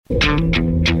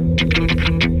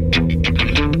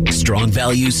Strong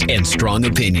values and strong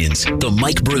opinions. The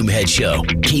Mike Broomhead Show.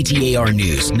 KTAR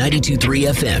News, 92.3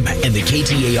 FM, and the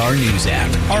KTAR News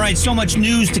app. All right, so much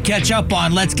news to catch up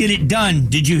on. Let's get it done.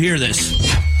 Did you hear this?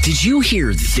 Did you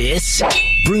hear this?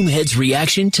 Broomhead's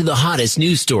reaction to the hottest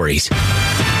news stories.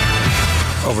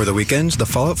 Over the weekend, the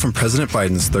fallout from President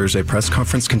Biden's Thursday press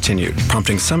conference continued,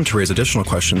 prompting some to raise additional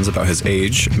questions about his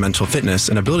age, mental fitness,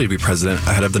 and ability to be president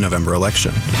ahead of the November election.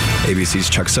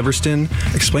 ABC's Chuck Severston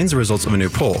explains the results of a new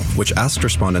poll, which asked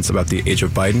respondents about the age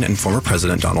of Biden and former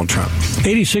President Donald Trump.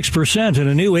 86% in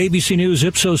a new ABC News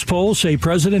Ipsos poll say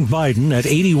President Biden at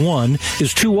 81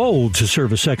 is too old to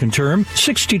serve a second term.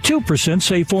 62%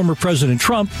 say former President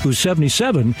Trump, who's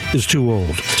 77, is too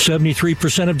old.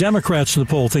 73% of Democrats in the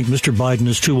poll think Mr.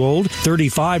 Biden is too old.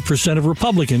 35% of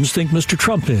Republicans think Mr.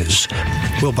 Trump is.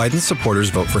 Will Biden's supporters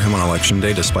vote for him on Election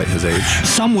Day despite his age?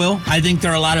 Some will. I think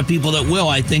there are a lot of people that will.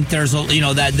 I think there's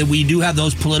that we do have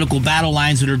those political battle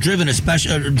lines that are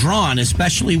drawn,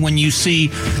 especially when you see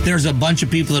there's a bunch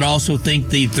of people that also think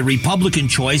the Republican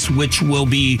choice, which will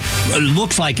be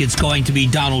looks like it's going to be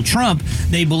Donald Trump,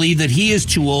 they believe that he is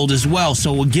too old as well.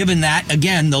 So given that,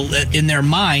 again, in their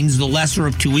minds, the lesser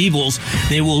of two evils,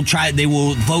 they will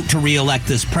vote to reelect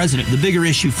this president. The bigger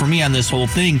issue for me on this whole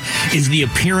thing is the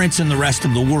appearance in the rest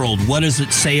of the world. What does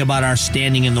it say about our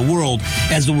standing in the world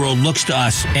as the world looks to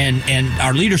us and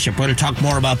our leadership? We're going to talk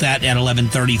more about that at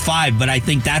 11:35, but I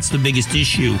think that's the biggest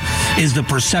issue, is the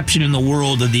perception in the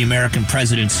world of the American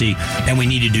presidency, and we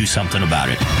need to do something about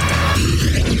it.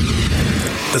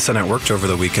 The Senate worked over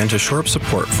the weekend to shore up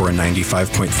support for a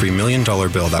 $95.3 million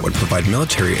bill that would provide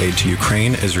military aid to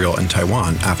Ukraine, Israel, and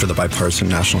Taiwan after the bipartisan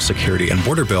National Security and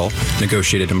Border Bill,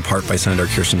 negotiated in part by Senator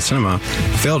Kyrsten Sinema,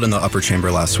 failed in the upper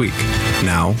chamber last week.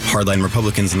 Now, hardline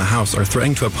Republicans in the House are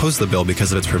threatening to oppose the bill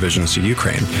because of its provisions to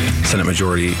Ukraine. Senate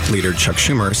Majority Leader Chuck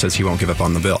Schumer says he won't give up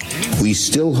on the bill. We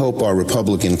still hope our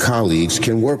Republican colleagues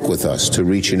can work with us to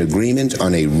reach an agreement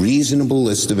on a reasonable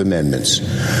list of amendments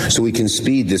so we can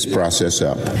speed this process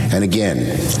up. And again,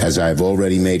 as I've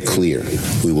already made clear,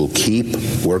 we will keep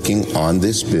working on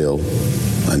this bill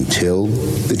until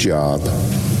the job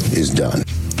is done.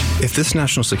 If this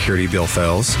national security bill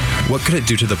fails, what could it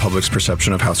do to the public's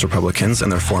perception of House Republicans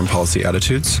and their foreign policy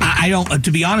attitudes? I don't, to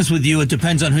be honest with you, it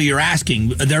depends on who you're asking.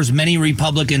 There's many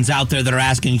Republicans out there that are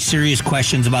asking serious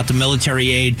questions about the military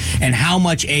aid and how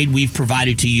much aid we've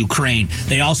provided to Ukraine.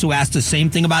 They also asked the same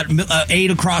thing about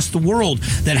aid across the world,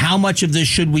 that how much of this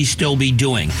should we still be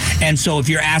doing? And so if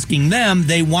you're asking them,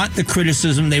 they want the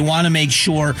criticism. They want to make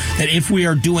sure that if we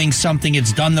are doing something,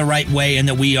 it's done the right way and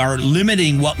that we are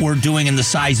limiting what we're doing in the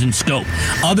size and scope.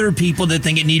 Other people that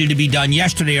think it needed to be done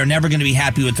yesterday are never going to be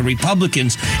happy with the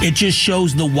Republicans. It just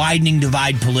shows the widening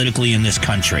divide politically in this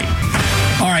country.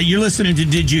 All right, you're listening to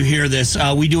Did You Hear This?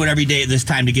 We do it every day at this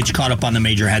time to get you caught up on the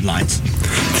major headlines.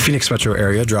 The Phoenix metro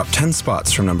area dropped 10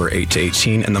 spots from number 8 to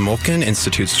 18 in the Molken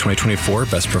Institute's 2024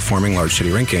 Best Performing Large City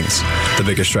Rankings. The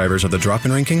biggest drivers of the drop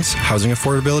in rankings, housing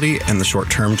affordability, and the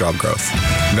short-term job growth.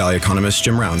 Valley economist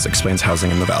Jim Rounds explains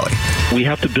housing in the Valley. We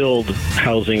have to build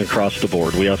housing across the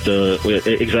board. We have to,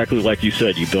 exactly like you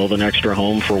said, you build an extra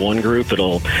home for one group,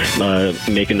 it'll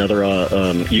make another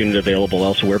unit available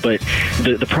elsewhere. But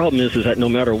the problem is that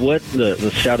no matter what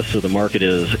the status of the market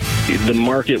is, the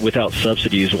market without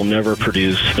subsidies will never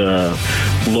produce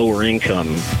lower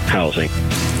income housing.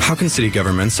 How can city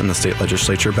governments and the state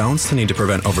legislature balance the need to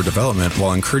prevent overdevelopment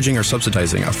while encouraging or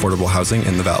subsidizing affordable housing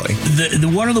in the Valley?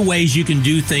 One of the ways you can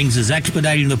do things is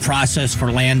expediting the process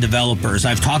for land developers.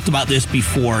 I've talked about this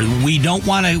before.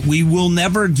 We will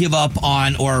never give up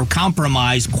on or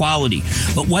compromise quality.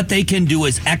 But what they can do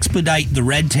is expedite the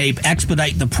red tape,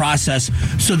 expedite the process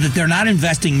so that they're not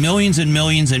investing millions and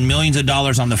millions and millions of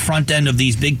dollars on the front end of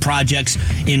these big projects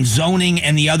in zoning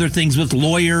and the other things with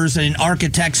lawyers and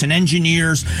architects and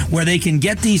engineers, where they can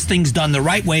get these things done the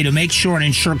right way to make sure and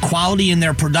ensure quality in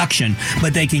their production,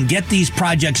 but they can get these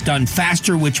projects done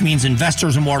faster, which means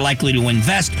investors are more likely to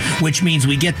invest, which means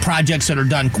we get projects that are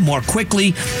done more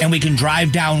quickly, and we can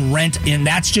drive down rent, and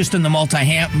that's just in the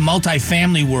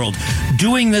multifamily world.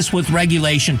 Doing this with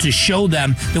regulation to show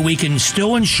them that we can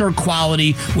still ensure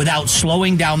quality without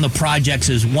slowing down the projects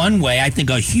is one way, I think,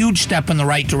 a huge step in the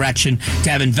right direction to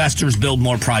have investors build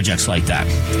more projects like that.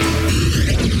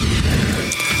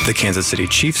 The The Kansas City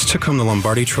Chiefs took home the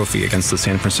Lombardi Trophy against the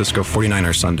San Francisco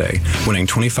 49ers Sunday, winning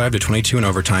 25-22 in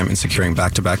overtime and securing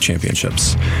back-to-back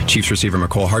championships. Chiefs receiver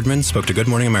Mecole Hardman spoke to Good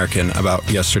Morning American about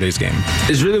yesterday's game.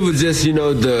 It's really was just,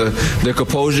 the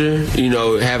composure,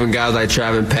 having guys like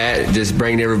Trav and Pat just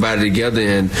bringing everybody together,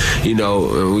 and,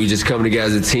 we just come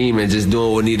together as a team and just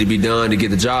doing what needed to be done to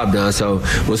get the job done. So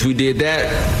once we did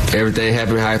that, everything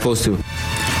happened how it's supposed to.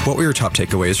 What were your top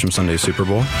takeaways from Sunday's Super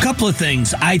Bowl? A couple of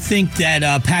things. I think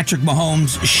that Patrick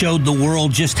Mahomes showed the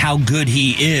world just how good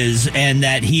he is, and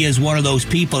that he is one of those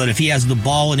people that if he has the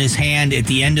ball in his hand at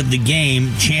the end of the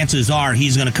game, chances are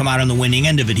he's going to come out on the winning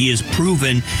end of it. He has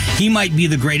proven he might be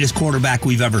the greatest quarterback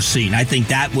we've ever seen. I think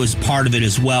that was part of it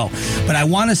as well. But I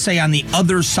want to say on the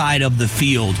other side of the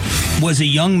field was a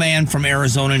young man from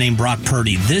Arizona named Brock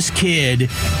Purdy. This kid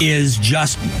is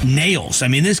just nails. I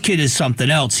mean, this kid is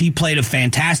something else. He played a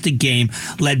fantastic game,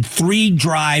 led 3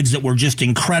 drives that were just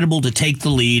incredible to take the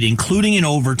lead, including in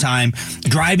overtime,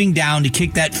 driving down to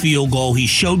kick that field goal. He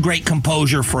showed great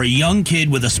composure for a young kid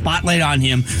with a spotlight on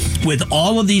him, with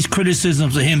all of these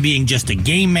criticisms of him being just a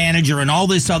game manager and all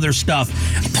this other stuff.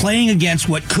 Playing against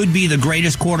what could be the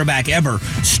greatest quarterback ever,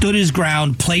 stood his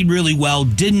ground, played really well,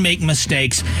 didn't make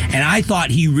mistakes, and I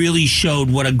thought he really showed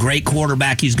what a great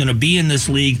quarterback he's going to be in this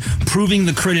league, proving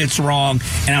the critics wrong,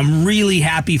 and I'm really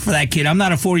happy for that kid. I'm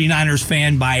not a 49ers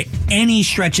fan by any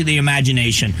stretch of the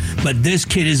imagination, but this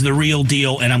kid is the real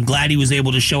deal, and I'm glad he was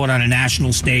able to show it on a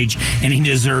national stage, and he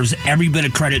deserves every bit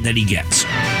of credit that he gets.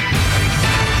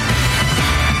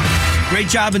 Great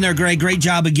job in there, Greg. Great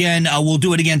job again. We'll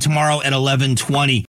do it again tomorrow at 11:20.